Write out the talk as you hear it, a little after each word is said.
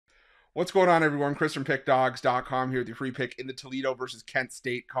What's going on, everyone? Chris from Pickdawgz.com here with your free pick in the Toledo versus Kent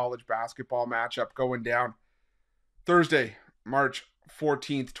State college basketball matchup going down Thursday, March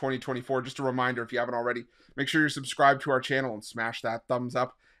 14th, 2024. Just a reminder, if you haven't already, make sure you're subscribed to our channel and smash that thumbs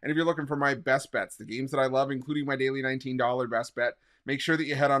up. And if you're looking for my best bets, the games that I love, including my daily $19 best bet, make sure that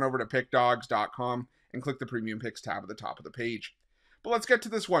you head on over to Pickdawgz.com and click the Premium Picks tab at the top of the page. But let's get to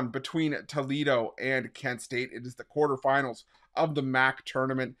this one between Toledo and Kent State. It is the quarterfinals of the MAC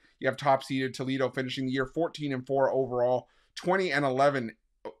tournament. You have top-seeded Toledo finishing the year 14-4 overall, 20-11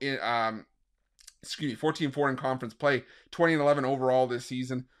 in 14-4 in conference play, 20-11 overall this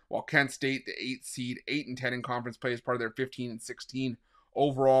season, while Kent State, the 8th seed, 8-10 in conference play as part of their 15-16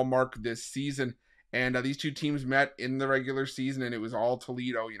 overall mark this season. And these two teams met in the regular season, and it was all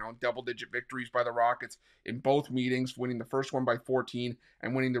Toledo, double-digit victories by the Rockets in both meetings, winning the first one by 14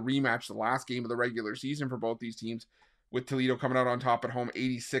 and winning the rematch, the last game of the regular season for both these teams, with Toledo coming out on top at home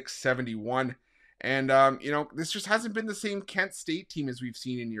 86-71. And, this just hasn't been the same Kent State team as we've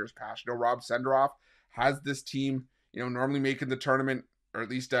seen in years past. Rob Senderoff has this team, normally making the tournament, or at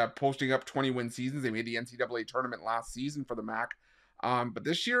least posting up 20-win seasons. They made the NCAA tournament last season for the MAC. But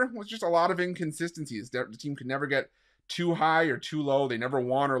this year was just a lot of inconsistencies. The team could never get too high or too low. They never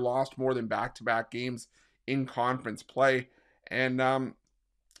won or lost more than back-to-back games in conference play. And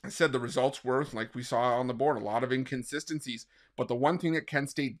I said the results were, like we saw on the board, a lot of inconsistencies. But the one thing that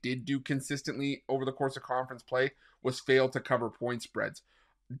Kent State did do consistently over the course of conference play was fail to cover point spreads.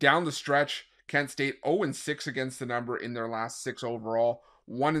 Down the stretch, Kent State 0-6 against the number in their last 6 overall,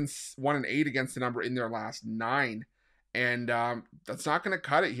 1-8 against the number in their last 9. And that's not going to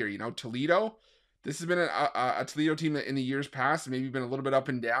cut it here. Toledo, this has been a Toledo team that in the years past maybe been a little bit up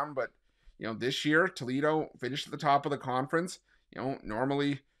and down, but this year Toledo finished at the top of the conference.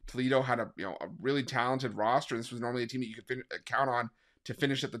 Normally Toledo had a really talented roster. This was normally a team that you could count on to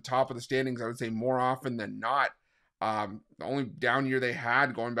finish at the top of the standings. I would say more often than not. The only down year they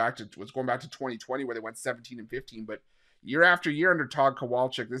had going back to 2020, where they went 17-15. But year after year under Todd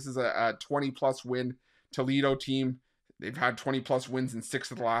Kowalczyk, this is a 20-plus win Toledo team. They've had 20-plus wins in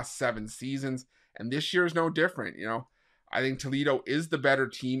 6 of the last 7 seasons, and this year is no different. I think Toledo is the better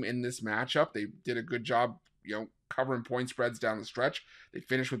team in this matchup. They did a good job, covering point spreads down the stretch. They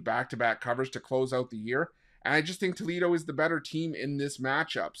finished with back-to-back covers to close out the year, and I just think Toledo is the better team in this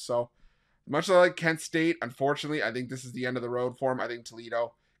matchup. So, much like Kent State, unfortunately, I think this is the end of the road for them. I think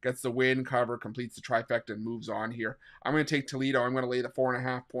Toledo gets the win, cover, completes the trifecta, and moves on here. I'm going to take Toledo. I'm going to lay the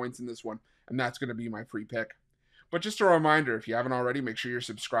 4.5 points in this one, and that's going to be my free pick. But just a reminder, if you haven't already, make sure you're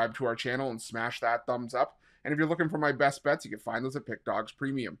subscribed to our channel and smash that thumbs up. And if you're looking for my best bets, you can find those at Pick Dawgz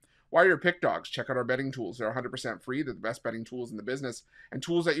Premium. While you're at Pick Dawgz, check out our betting tools. They're 100% free. They're the best betting tools in the business, and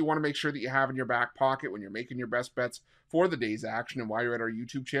tools that you want to make sure that you have in your back pocket when you're making your best bets for the day's action. And while you're at our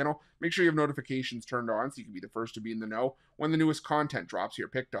YouTube channel, make sure you have notifications turned on so you can be the first to be in the know when the newest content drops here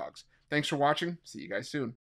at Pick Dawgz. Thanks for watching. See you guys soon.